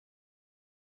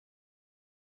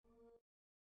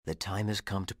The time has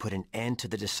come to put an end to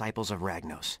the disciples of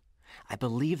Ragnos. I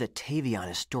believe that Tavion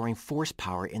is storing force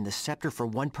power in the scepter for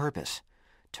one purpose,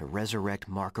 to resurrect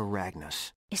Marco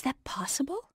Ragnos. Is that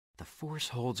possible? The force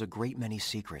holds a great many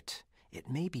secrets. It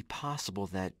may be possible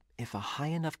that if a high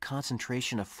enough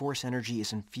concentration of force energy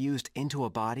is infused into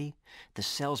a body, the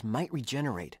cells might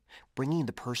regenerate, bringing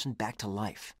the person back to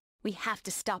life. We have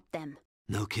to stop them.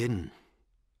 No kidding.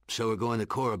 So we're going to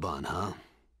Korriban, huh?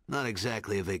 Not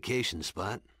exactly a vacation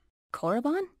spot.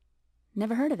 Korriban?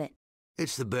 Never heard of it.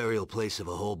 It's the burial place of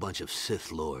a whole bunch of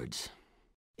Sith Lords.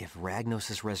 If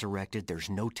Ragnos is resurrected, there's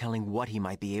no telling what he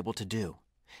might be able to do.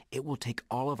 It will take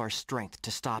all of our strength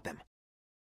to stop him.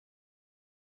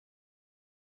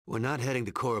 We're not heading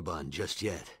to Korriban just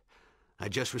yet. I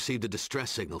just received a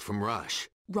distress signal from Rosh.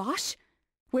 Rosh?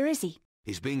 Where is he?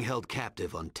 He's being held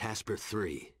captive on Tasper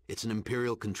 3. It's an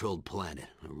Imperial-controlled planet,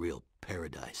 a real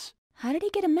paradise. How did he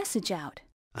get a message out?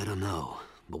 I don't know,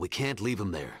 but we can't leave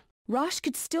him there. Rosh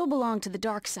could still belong to the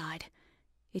dark side.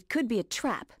 It could be a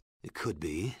trap. It could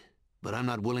be, but I'm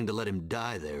not willing to let him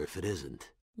die there if it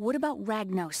isn't. What about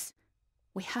Ragnos?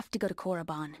 We have to go to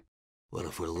Korriban. Well,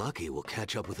 if we're lucky, we'll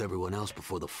catch up with everyone else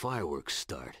before the fireworks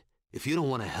start. If you don't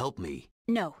want to help me...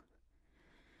 No.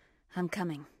 I'm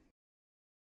coming.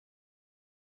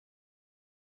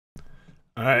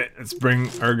 Alright, let's bring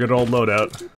our good old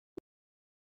loadout.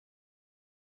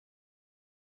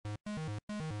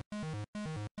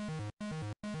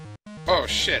 Oh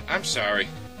shit, I'm sorry.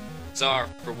 Sorry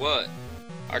for what?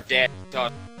 Our dad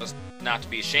taught us not to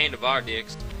be ashamed of our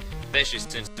dicks, especially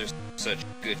since they're such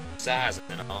good size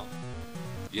and all.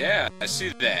 Yeah, I see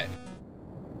that.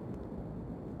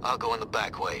 I'll go in the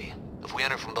back way. If we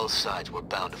enter from both sides, we're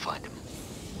bound to find him.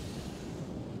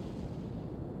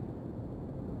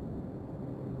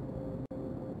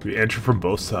 If we enter from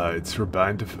both sides, we're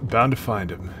bound to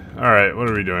find him. Alright, what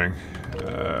are we doing?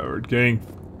 We're getting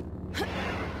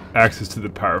access to the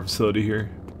power facility here.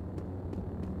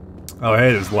 Oh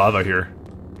hey, there's lava here.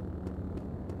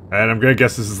 And I'm gonna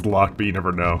guess this is locked, but you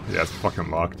never know. Yeah, it's fucking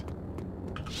locked.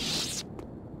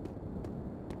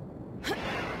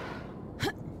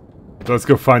 So let's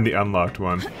go find the unlocked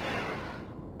one.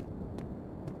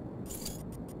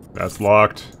 That's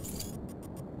locked.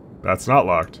 That's not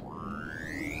locked.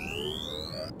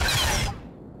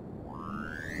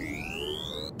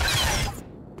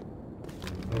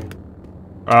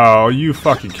 Oh, you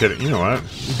fucking kidding. You know what?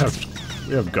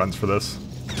 We have guns for this.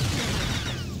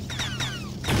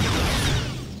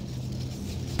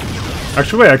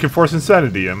 Actually, wait, I can force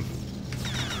insanity him.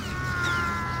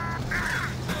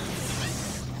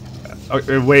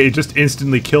 Oh, wait, it just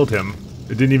instantly killed him.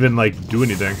 It didn't even, like, do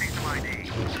anything.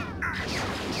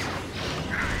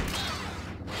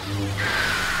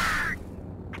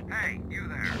 Hey, you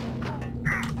there.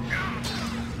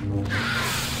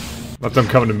 Let them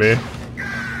come to me.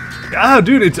 Ah,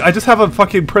 dude, I just have a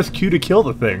fucking press Q to kill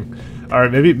the thing.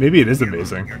 Alright, maybe it is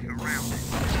amazing.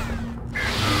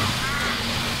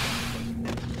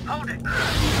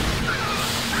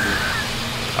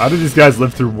 How did these guys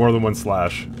live through more than one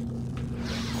slash?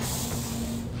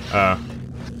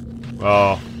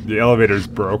 Well, the elevator's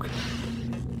broke.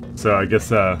 So I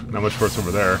guess, not much force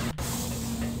over there.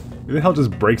 Who the hell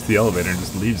just breaks the elevator and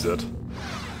just leaves it?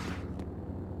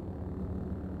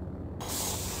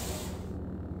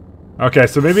 Okay,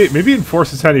 so maybe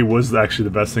Enforce Insanity was actually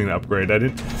the best thing to upgrade. By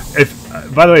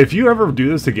the way, if you ever do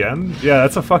this again, yeah,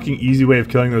 that's a fucking easy way of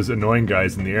killing those annoying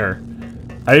guys in the air.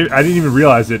 I didn't even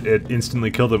realize it instantly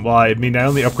killed them. Well, I mean, I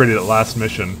only upgraded it last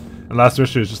mission, and last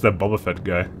mission was just that Boba Fett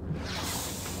guy.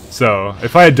 So,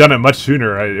 if I had done it much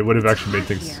sooner, it would have actually made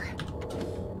things...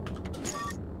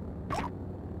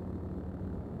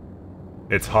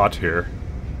 It's hot here.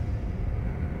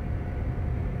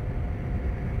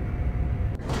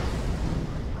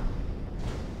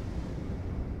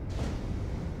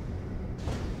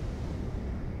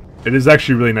 It is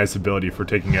actually a really nice ability for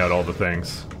taking out all the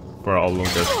things. For all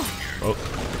Lucas. Oh.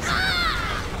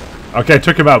 Okay, I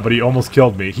took him out, but he almost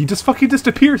killed me. He just fucking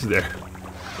disappears there.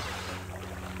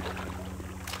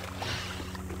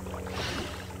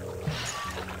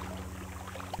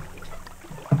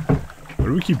 What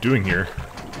do we keep doing here?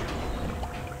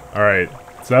 Alright,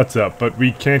 so that's up, but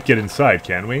we can't get inside,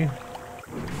 can we?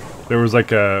 There was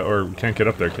like a... or we can't get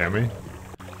up there, can we?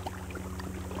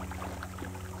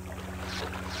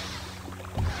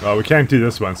 Well, we can't do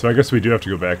this one, so I guess we do have to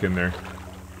go back in there.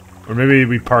 Or maybe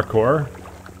we parkour?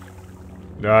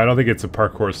 No, I don't think it's a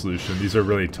parkour solution. These are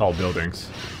really tall buildings.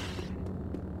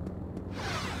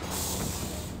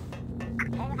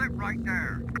 Hold it right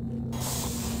there.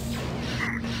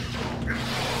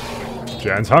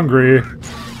 Jan's hungry.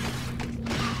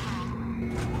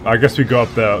 I guess we go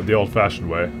up the old-fashioned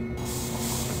way.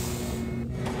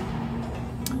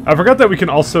 I forgot that we can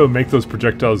also make those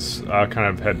projectiles kind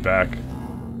of head back.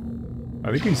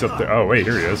 I think he's up there. Oh, wait,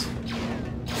 here he is.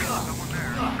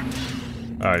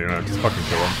 You know, just fucking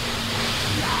kill him.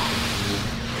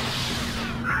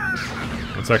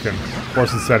 1 second.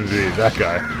 Force Insanity, that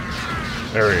guy.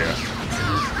 There we go.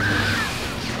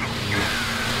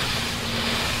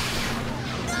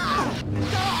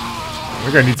 I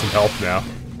think I need some help now.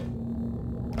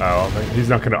 Oh, he's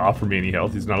not gonna offer me any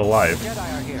health. He's not alive. Jedi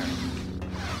are here.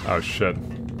 Oh, shit.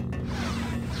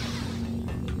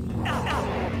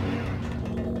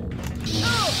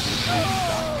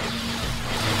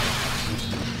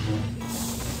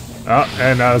 Oh,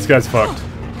 and now this guy's fucked.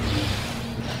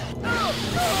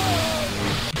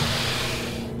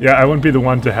 Yeah, I wouldn't be the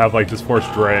one to have, like, just force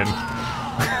drain.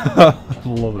 I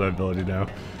love that ability now.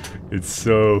 It's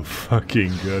so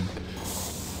fucking good.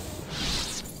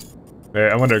 Hey,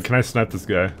 I wonder, can I snipe this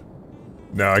guy?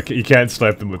 No, you can't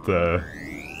snipe him with the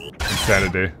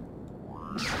insanity.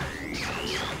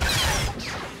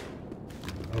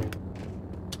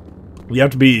 You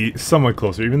have to be somewhat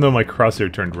closer, even though my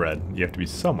crosshair turned red. You have to be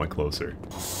somewhat closer.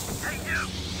 Let's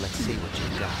see what you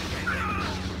got.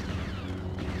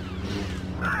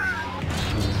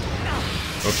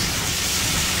 Oops.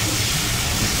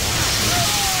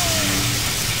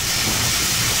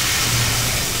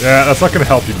 Yeah, that's not gonna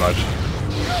help you much.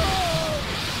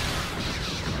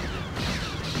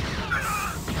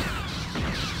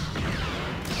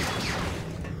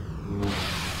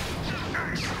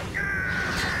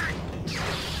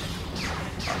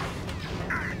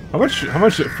 How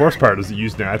much force power does it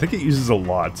use now? I think it uses a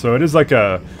lot, so it is like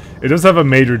it does have a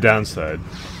major downside.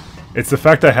 It's the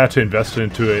fact I had to invest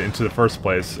into it into the first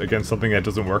place against something that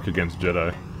doesn't work against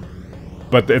Jedi.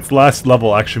 But its last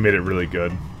level actually made it really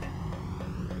good.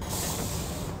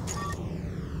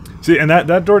 See, and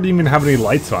that door didn't even have any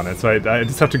lights on it, so I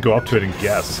just have to go up to it and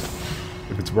guess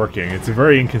if it's working. It's a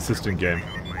very inconsistent game.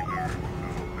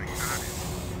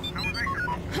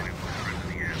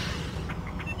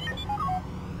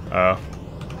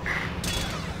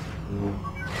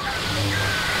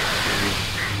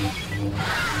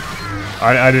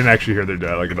 I didn't actually hear their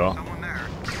dialogue at all.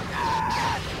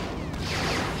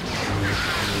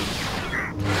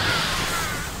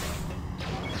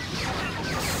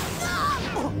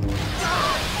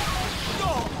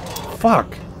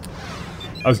 Fuck!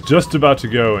 I was just about to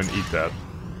go and eat that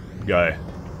guy.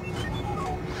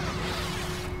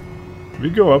 Did we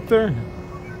go up there?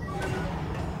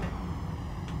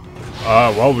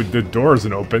 Well, the door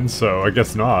isn't open, so I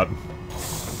guess not.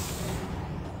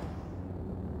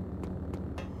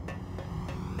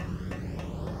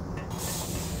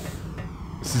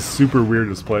 This is super weird,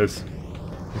 this place.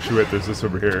 Actually, wait, there's this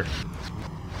over here.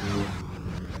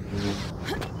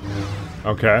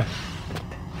 Okay.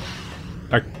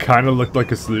 That kind of looked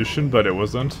like a solution, but it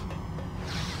wasn't.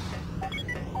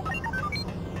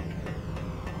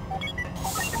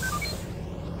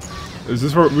 Is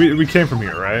this where we came from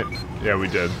here, right? Yeah, we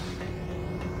did.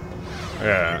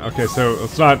 Yeah, okay, so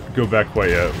let's not go back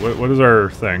quite yet. What is our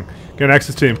thing? Gain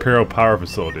access to the Imperial Power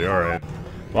Facility, alright.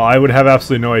 Well, I would have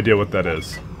absolutely no idea what that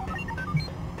is.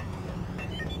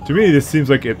 To me, this seems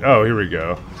like it... Oh, here we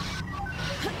go.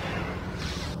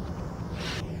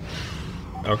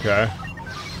 Okay.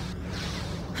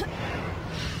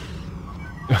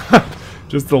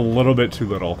 Just a little bit too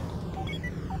little.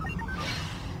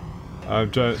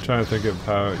 I'm trying to think of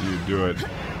how you do it.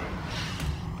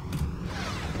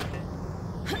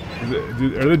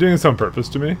 Are they doing this on purpose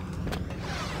to me?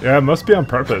 Yeah, it must be on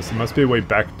purpose. It must be a way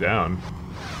back down.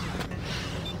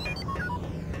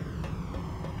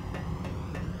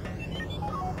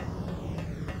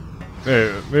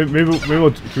 Hey, maybe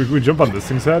we'll... Can we jump on this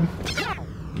thing's head?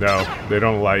 No, they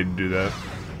don't allow you to do that.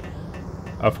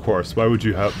 Of course. Why would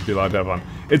you be allowed to have on?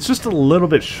 It's just a little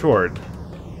bit short.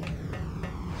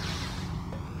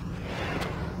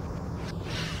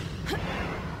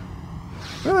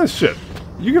 Ah, shit.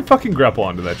 You can fucking grapple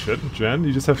onto that shit, Jen.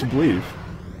 You just have to believe.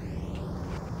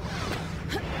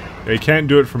 Yeah, you can't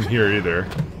do it from here either.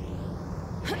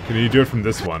 Can you do it from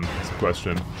this one? That's a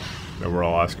question that we're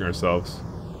all asking ourselves.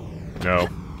 No.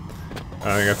 I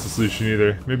don't think that's the solution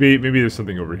either. Maybe there's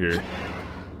something over here.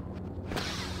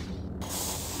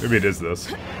 Maybe it is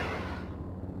this.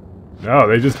 No,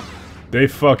 they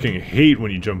fucking hate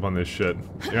when you jump on this shit.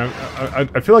 You know,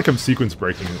 I feel like I'm sequence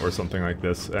breaking or something like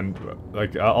this, and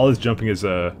like all this jumping is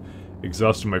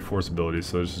exhausting my force abilities,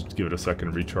 so let's just give it a second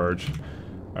to recharge.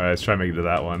 Alright, let's try and make it to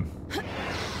that one.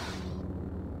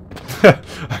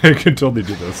 I can totally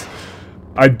do this.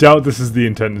 I doubt this is the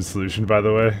intended solution, by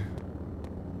the way.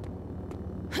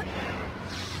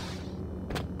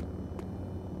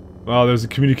 Well, there's a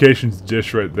communications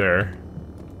dish right there.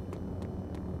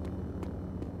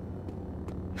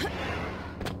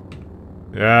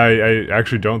 Yeah, I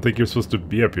actually don't think you're supposed to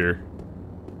be up here.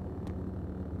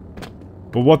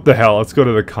 But what the hell? Let's go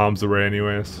to the comms array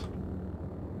anyways.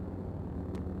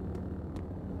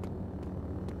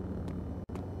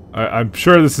 I'm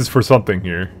sure this is for something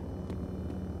here.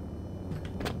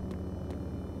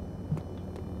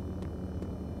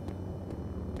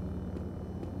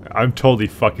 I'm totally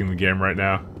fucking the game right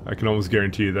now. I can almost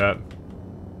guarantee you that.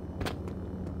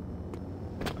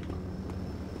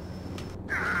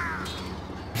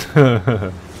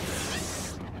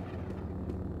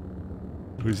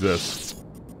 Who's this?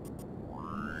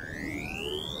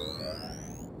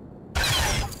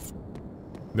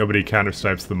 Nobody counter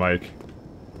snipes the mic.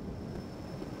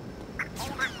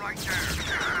 Hold it right there.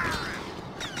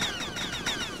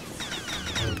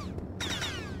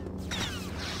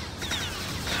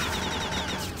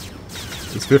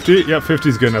 Is 50? Yeah, 50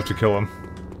 is good enough to kill him.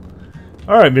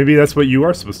 Alright, maybe that's what you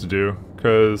are supposed to do,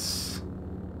 because...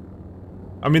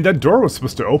 I mean, that door was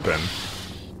supposed to open.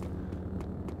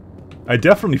 I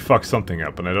definitely fucked something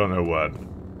up, and I don't know what.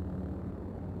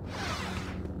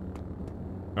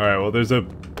 Alright, well, there's a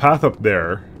path up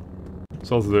there.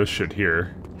 There's also this shit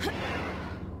here.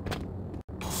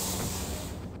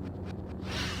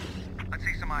 Let's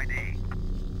see some ID.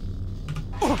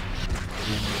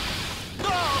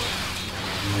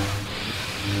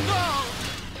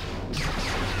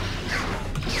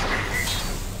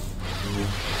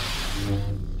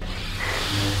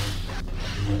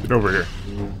 Get over here.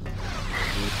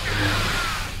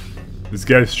 These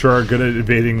guys sure are good at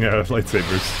evading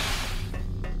lightsabers.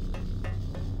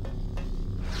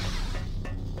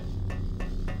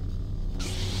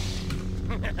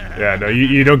 Yeah, no,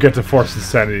 you don't get to force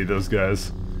insanity, those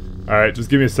guys. Alright, just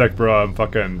give me a sec, bro. I'm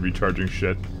fucking recharging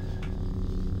shit.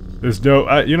 There's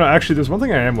no... you know, actually, there's one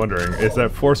thing I am wondering. Is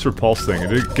that force repulse thing?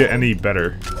 Did it get any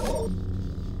better?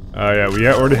 Yeah, we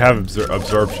already have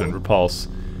absorption, repulse.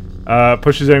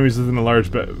 Pushes enemies within a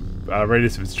large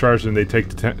radius of its charge, and they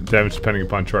take damage depending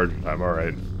upon charge time.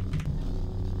 Alright.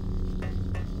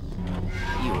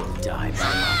 You will die,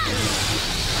 Mama.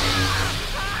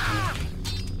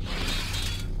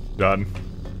 Done.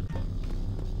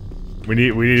 We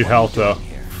need health though.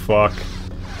 Fuck.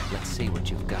 Let's see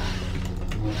what you've got.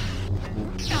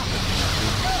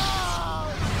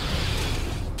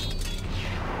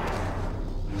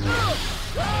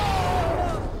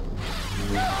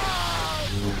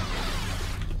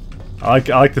 I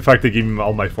like the fact they gave me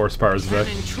all my force powers back.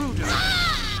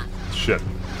 Shit.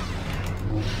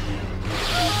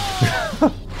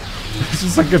 It's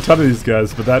just like a ton of these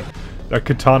guys, but that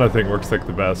katana thing works like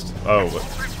the best. Oh.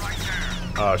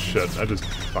 Oh shit, I just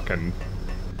fucking...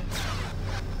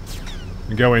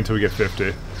 Go until we get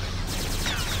 50.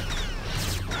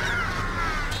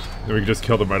 Then we can just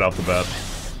kill them right off the bat.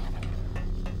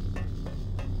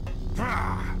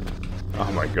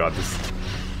 Oh my god, this...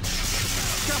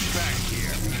 Come back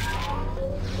here.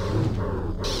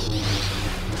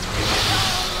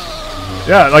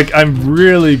 Yeah, like, I'm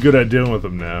really good at dealing with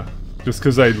them now. Just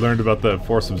because I learned about the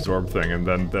force absorb thing, and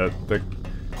then the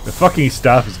fucking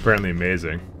staff is apparently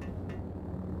amazing.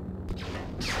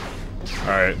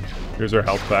 Alright, here's our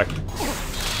health pack.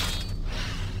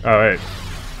 Oh, wait.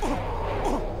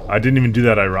 I didn't even do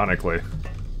that ironically.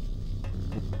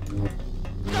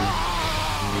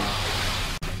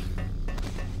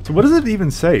 So what does it even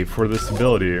say for this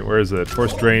ability? Where is it?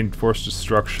 Force drain, force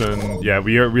destruction. Yeah,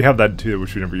 we have that too,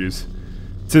 which we never use.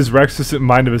 It says Rexus in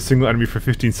mind of a single enemy for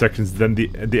 15 seconds, then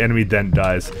the enemy then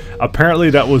dies. Apparently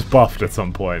that was buffed at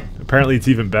some point. Apparently it's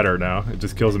even better now. It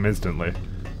just kills him instantly.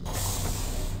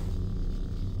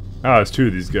 Oh, it's two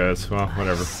of these guys. Well,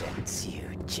 whatever. Sense you,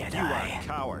 Jedi. You are a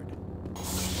coward.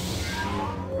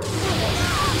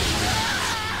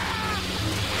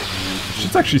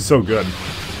 Shit's actually so good.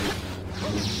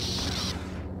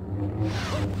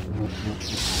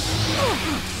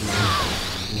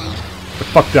 Get the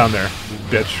fuck down there,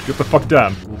 bitch. Get the fuck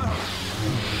down.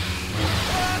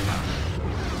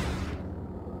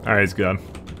 Alright, he's gone.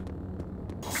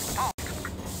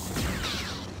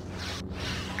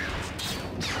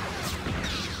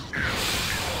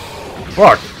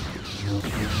 Fuck!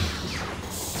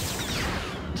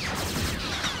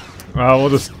 Well, we'll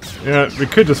just... Yeah, we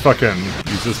could just fucking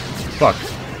use this... Fuck. I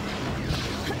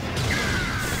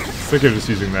think I'm just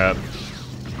using that.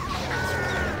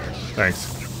 Thanks.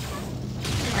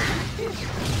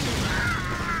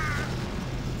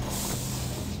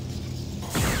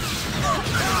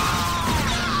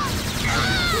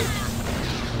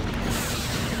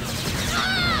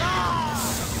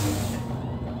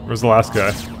 Where's the last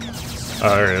guy?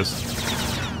 Oh, there he is.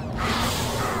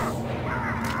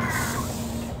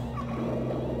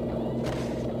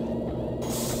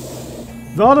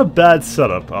 Not a bad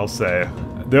setup, I'll say.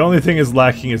 The only thing is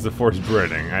lacking is the force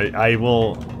draining. I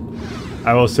will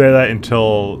say that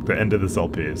until the end of this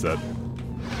LP, is that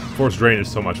force drain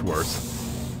is so much worse.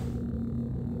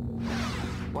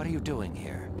 What are you doing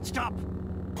here? Stop!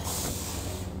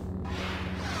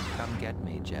 Come get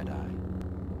me, Jedi.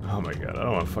 Oh my god, I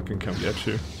don't want to fucking come get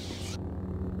you.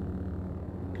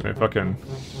 Can I fucking...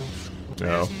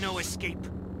 No. There's no escape.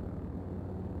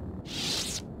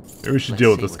 Maybe we should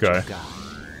deal with this guy.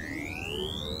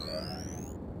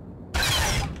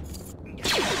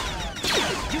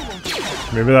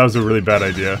 Maybe that was a really bad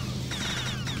idea.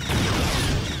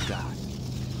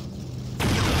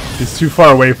 He's too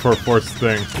far away for a force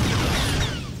thing.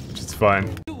 Which is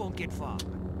fine. You won't get far.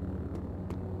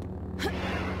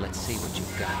 Let's see what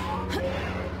you've got.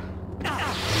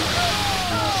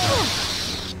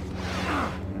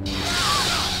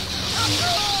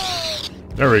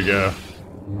 There we go.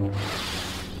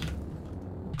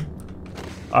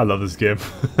 I love this game.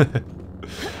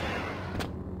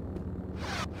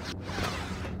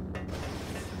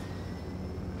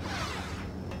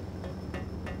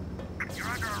 You're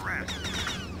under arrest.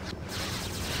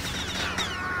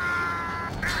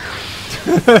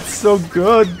 That's so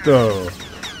good, though.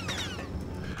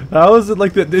 How is it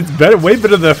like that? It's better, way better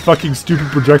than that fucking stupid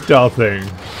projectile thing.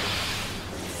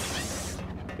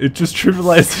 It just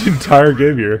trivialized the entire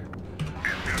game here.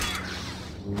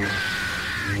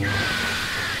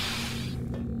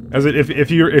 As if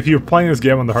you're playing this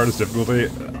game on the hardest difficulty,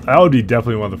 that would be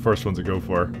definitely one of the first ones to go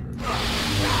for.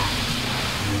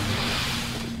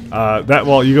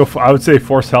 I would say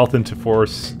force health into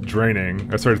force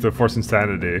draining. Sorry, to force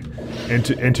insanity,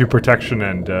 into protection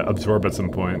and absorb at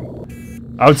some point.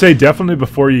 I would say definitely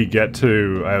before you get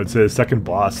to, I would say the second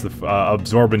boss, the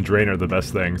absorb and drain are the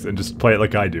best things, and just play it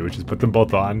like I do, which is put them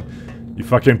both on. You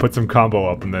fucking put some combo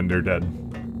up, and then they're dead.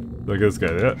 Look at this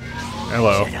guy. Yeah.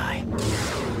 Hello.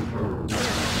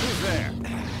 Who's there?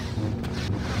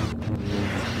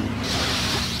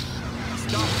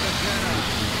 Stop the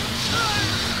Jedi!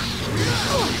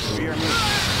 Fear me.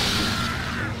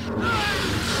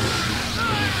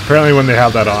 Apparently when they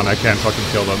have that on, I can't fucking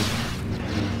kill them.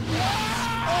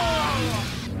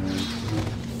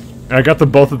 And I got them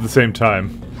both at the same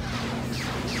time.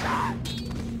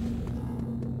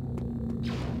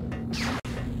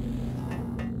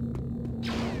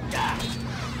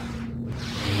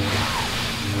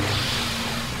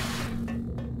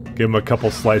 Give him a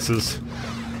couple slices.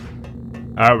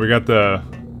 Alright, we got the...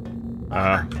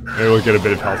 maybe we'll get a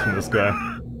bit of health from this guy.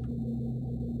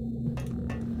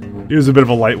 He was a bit of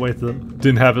a lightweight though.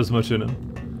 Didn't have as much in him.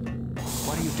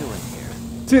 What are you doing here?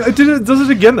 See, it does it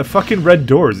again, the fucking red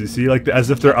doors, you see? Like, as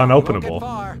if they're unopenable.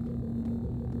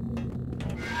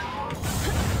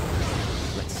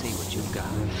 Let's see what you've got.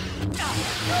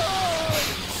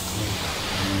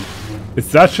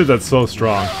 It's that shit that's so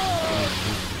strong.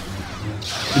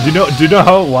 Do you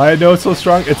know why I know it's so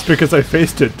strong? It's because I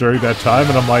faced it during that time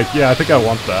and I'm like, yeah, I think I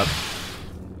want that.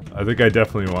 I think I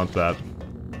definitely want that.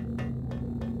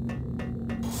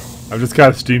 I'm just kind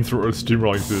of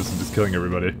steamrolling through this and just killing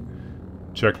everybody.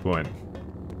 Checkpoint.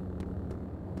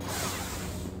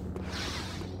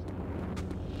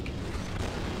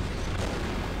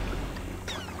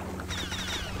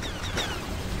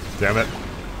 Damn it.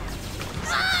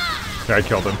 Yeah, I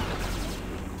killed him.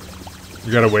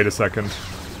 You gotta wait a second.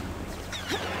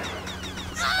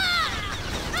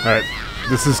 Alright,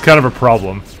 this is kind of a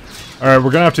problem. Alright,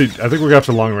 we're gonna have to, I think we're gonna have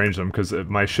to long range them, because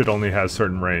my shit only has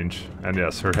certain range. And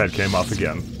yes, her head came off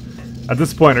again. At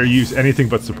this point, are you anything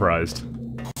but surprised?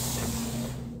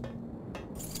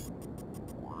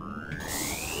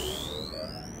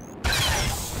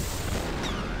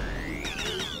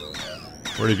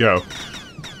 Where'd he go?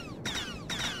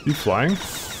 Is he flying?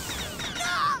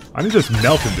 I didn't just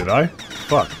melt him, did I?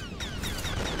 Fuck.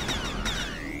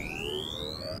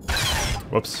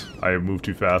 Whoops, I moved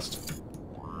too fast.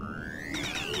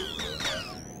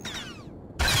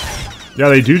 Yeah,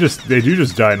 they do just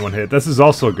die in one hit. This is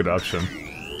also a good option.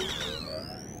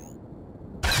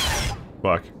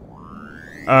 Fuck.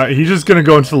 He's just gonna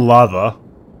go into the lava.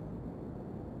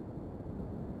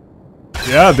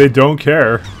 Yeah, they don't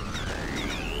care.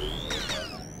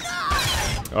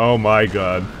 Oh my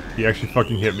god. He actually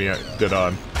fucking hit me dead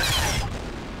on.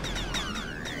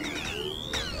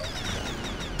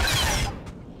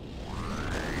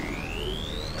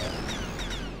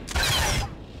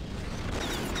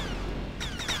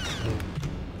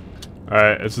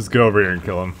 Alright, let's just go over here and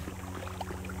kill him.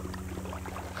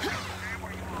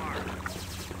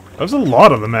 There's a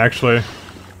lot of them, actually.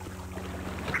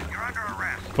 You're under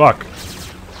arrest. Fuck.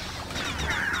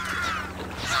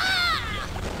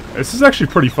 This is actually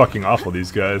pretty fucking awful,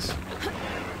 these guys.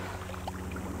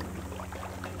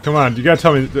 Come on, you gotta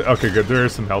tell me... Okay, good, there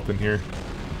is some health in here.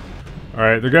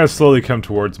 Alright, they're gonna slowly come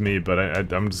towards me, but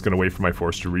I'm just gonna wait for my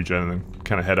force to regen and then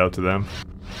kind of head out to them.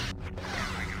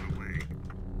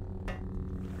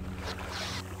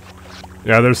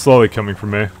 Yeah, they're slowly coming for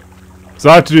me. So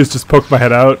all I have to do is just poke my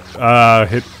head out,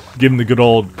 give him the good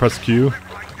old press Q.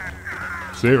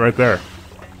 See, right there.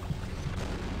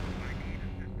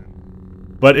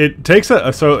 But it takes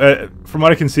from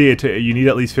what I can see, you need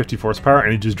at least 50 force power,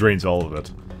 and it just drains all of it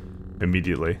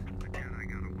immediately.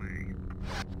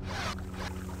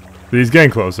 So he's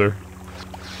getting closer.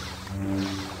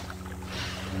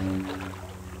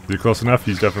 Is he close enough?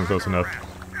 He's definitely close enough.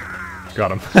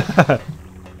 Got him.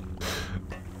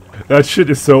 That shit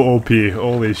is so OP.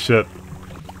 Holy shit.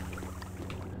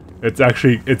 It's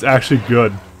actually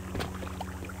good.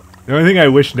 The only thing I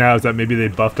wish now is that maybe they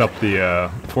buffed up the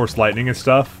Force Lightning and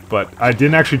stuff, but I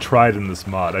didn't actually try it in this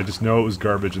mod. I just know it was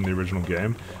garbage in the original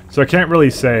game. So I can't really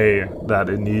say that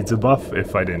it needs a buff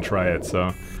if I didn't try it,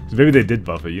 so maybe they did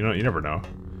buff it, you never know.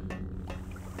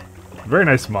 Very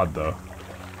nice mod though.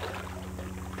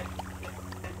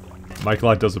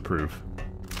 Michael does approve.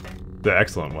 The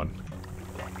excellent one.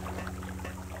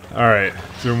 Alright,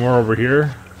 is there more over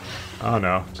here? Oh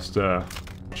no, just a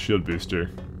shield booster.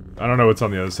 I don't know what's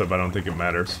on the other side, but I don't think it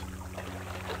matters.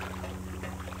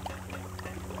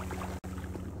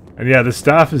 And yeah, the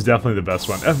staff is definitely the best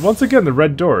one. And once again, the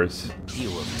red doors.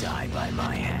 You will die by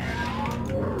my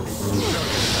hand.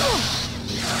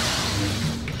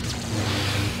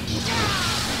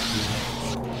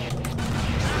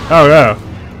 Oh yeah.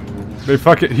 They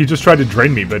fuck it. He just tried to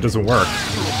drain me, but it doesn't work.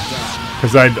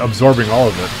 Because I'm absorbing all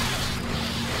of it.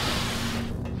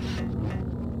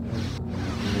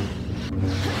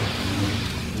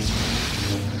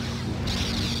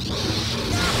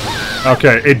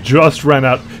 Okay, it just ran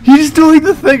out. He's doing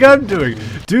the thing I'm doing!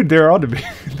 Dude, they're on to me.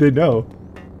 They know.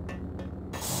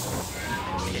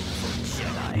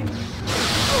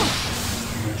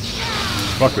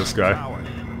 Fuck this guy.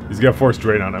 He's got force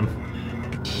drain on him.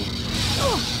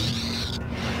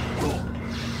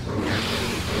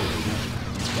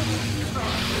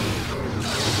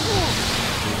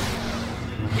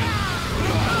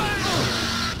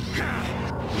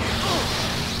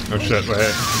 Oh shit, wait,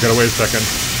 you gotta wait a second.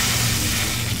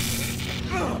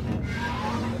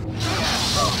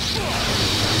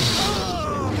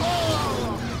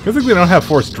 I think they don't have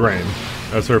force drain.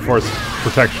 Sorry, force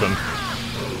protection.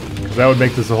 Because that would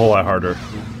make this a whole lot harder.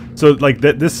 So, like,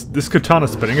 this katana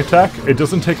spinning attack, it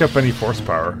doesn't take up any force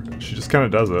power. She just kind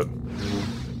of does it.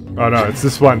 Oh no, it's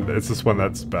this one. It's this one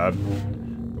that's bad.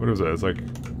 What is it? It's like...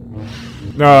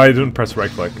 No, I didn't press right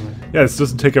click. Yeah, this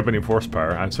doesn't take up any force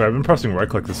power. I'm sorry, I've been pressing right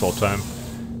click this whole time.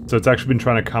 So it's actually been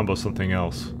trying to combo something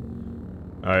else.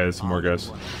 Alright, there's some more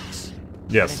guys.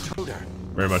 Yes.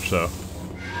 Very much so.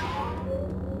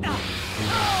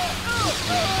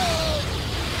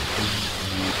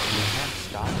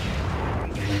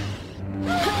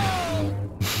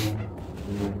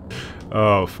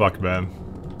 Oh, fuck, man.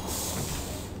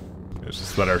 Let's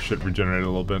just let our shit regenerate a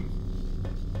little bit.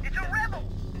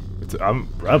 It's a rebel! I'm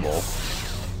Rebel?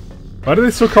 Why do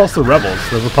they still call us the Rebels?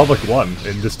 The Republic won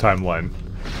in this timeline.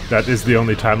 That is the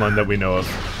only timeline that we know of.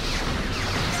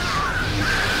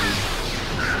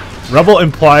 Rebel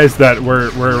implies that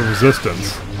we're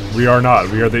resistance. We are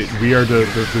not. We are the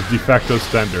de facto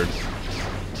standard.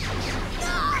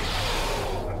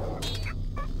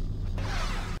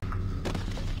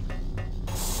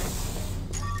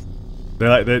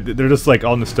 They're just like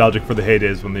all nostalgic for the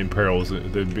heydays when the Imperials were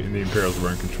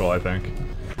in control, I think.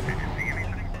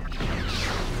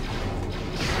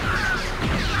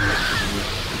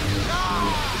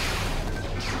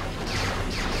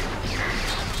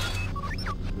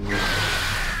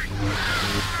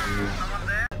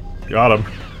 Got him.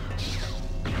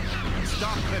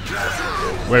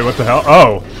 Wait, what the hell?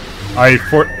 Oh!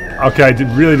 Okay, I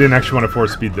really didn't actually want to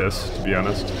force speed this, to be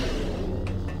honest.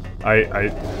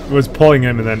 I was pulling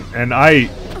him and I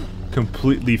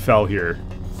completely fell here.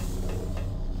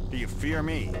 Do you fear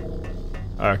me?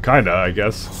 Kinda, I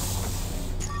guess.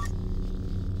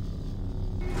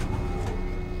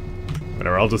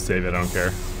 Whatever, I'll just save it, I don't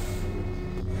care.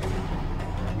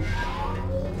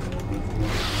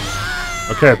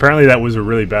 Okay, apparently that was a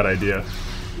really bad idea.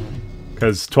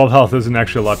 Because 12 health isn't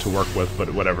actually a lot to work with,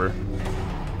 but whatever.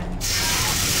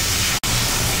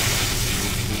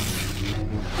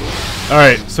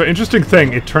 Alright, so interesting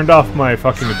thing, it turned off my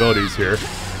fucking abilities here.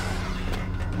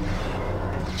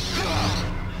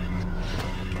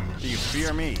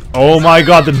 Oh my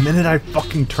god, the minute I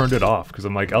fucking turned it off, because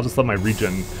I'm like, I'll just let my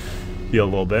regen heal a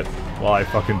little bit while I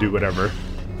fucking do whatever.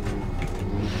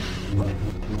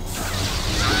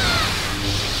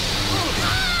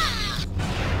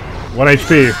 1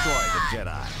 HP. Destroy the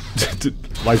Jedi.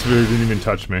 Lightspeeder didn't even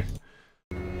touch me.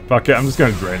 Fuck it, I'm just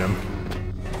gonna drain him.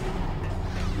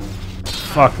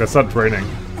 Fuck, that's not draining.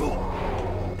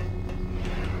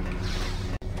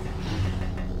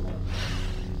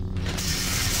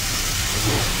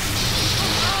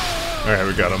 Alright,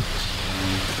 we got him.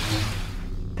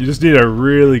 You just need a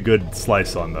really good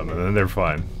slice on them, and then they're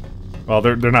fine. Well,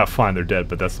 they're not fine, they're dead,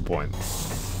 but that's the point.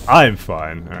 I'm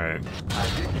fine. Alright.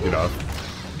 Get off.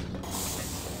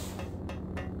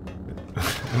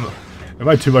 Am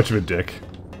I too much of a dick?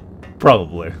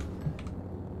 Probably.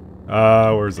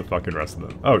 Where's the fucking rest of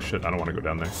them? Oh shit, I don't want to go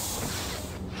down there.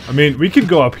 I mean, we could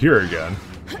go up here again.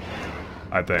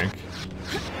 I think.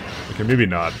 Okay, maybe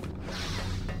not.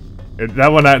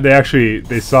 That one,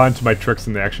 they saw into my tricks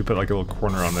and they actually put like a little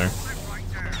corner on there.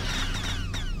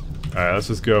 Alright, let's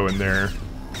just go in there.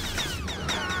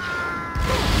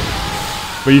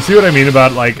 But you see what I mean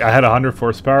about, like, I had 100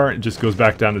 horsepower, it just goes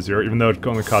back down to 0, even though it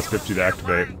only costs 50 to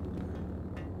activate.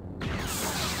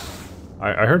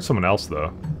 I heard someone else,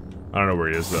 though. I don't know where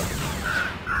he is, though.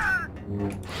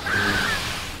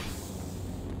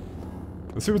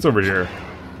 Let's see what's over here.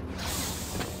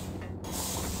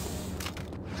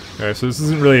 Okay, so this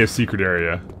isn't really a secret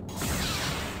area.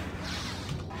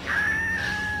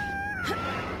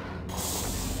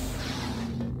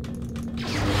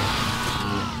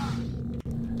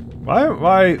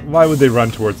 Why would they run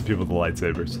towards the people with the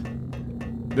lightsabers?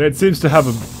 It seems to have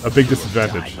a big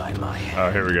disadvantage.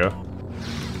 Oh, here we go.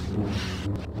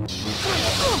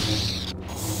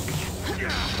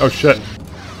 Oh shit.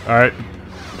 Alright.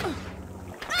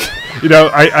 You know,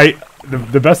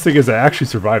 the best thing is I actually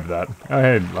survived that. Oh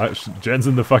hey, Jen's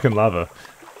in the fucking lava.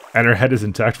 And her head is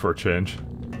intact for a change.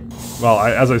 Well,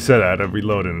 as I said, I had to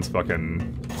reload and it's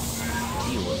fucking...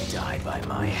 You will die by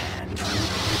my hand.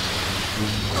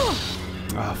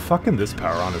 Ah, fucking this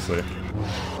power, honestly.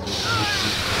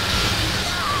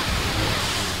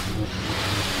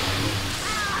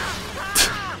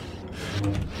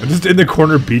 I'm just in the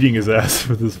corner beating his ass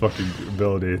with this fucking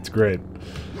ability. It's great.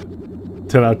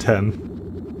 10 out of 10.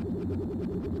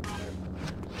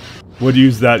 Would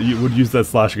use that. You would use that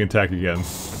slashing attack again.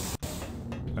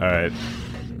 All right.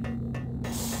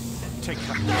 Take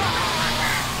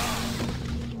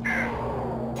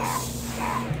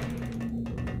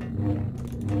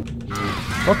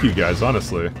Fuck you guys,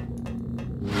 honestly.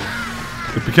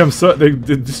 It becomes so... They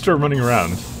just start running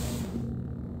around.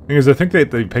 Thing is, I think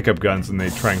they pick up guns and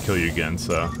they try and kill you again,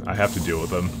 so I have to deal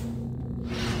with them.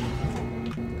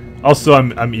 Also,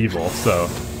 I'm evil, so...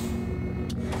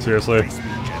 Seriously?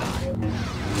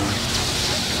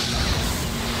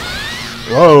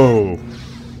 Whoa!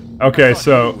 Okay,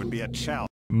 so...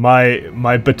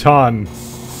 My baton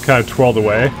kind of twirled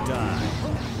away.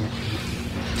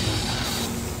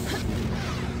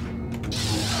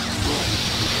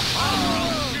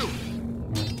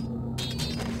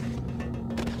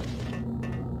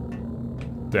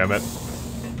 Damn it.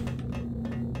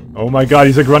 Oh my god,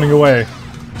 he's like running away.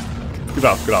 Get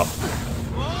off, get off.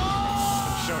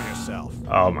 Show yourself.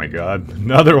 Oh my god,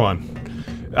 another one.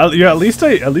 Yeah, at least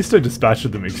I dispatched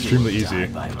them extremely easy.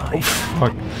 Oh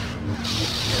fuck.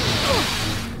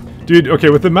 Dude, okay,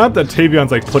 with the amount that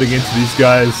Tavion's like putting into these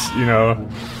guys, you know,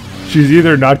 she's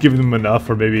either not giving them enough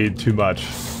or maybe too much.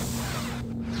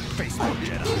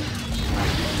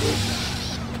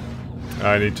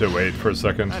 I need to wait for a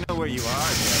second. I know where you are,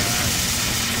 Jedi.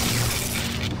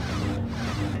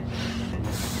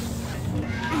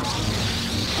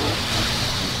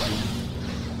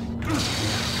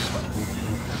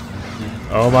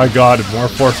 Oh my god, more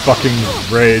force fucking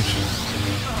rage.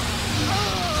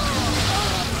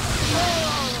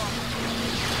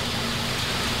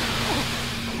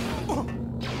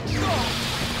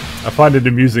 I find it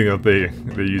amusing that they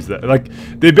use that. Like,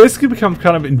 they basically become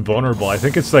kind of invulnerable. I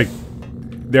think it's like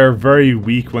they're very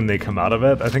weak when they come out of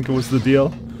it, I think it was the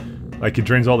deal. Like, it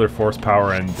drains all their force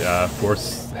power and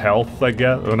force health, I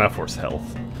guess. Oh, not force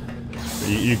health.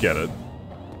 You get it.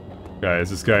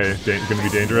 Guys, is this guy gonna be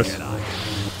dangerous?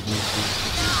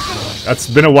 That's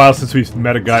been a while since we've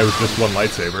met a guy with just one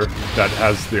lightsaber that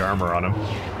has the armor on him.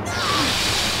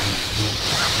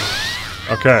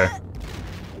 Okay.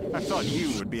 I thought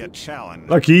you would be a challenge.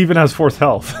 Look, he even has force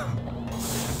health.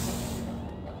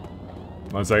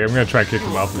 One second, I'm gonna try and kick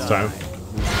him off this time.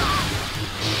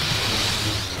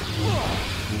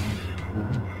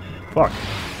 Fuck.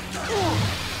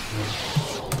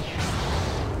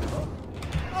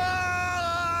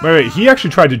 Wait, he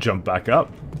actually tried to jump back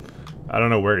up. I don't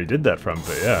know where he did that from,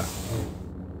 but yeah.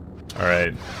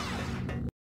 Alright.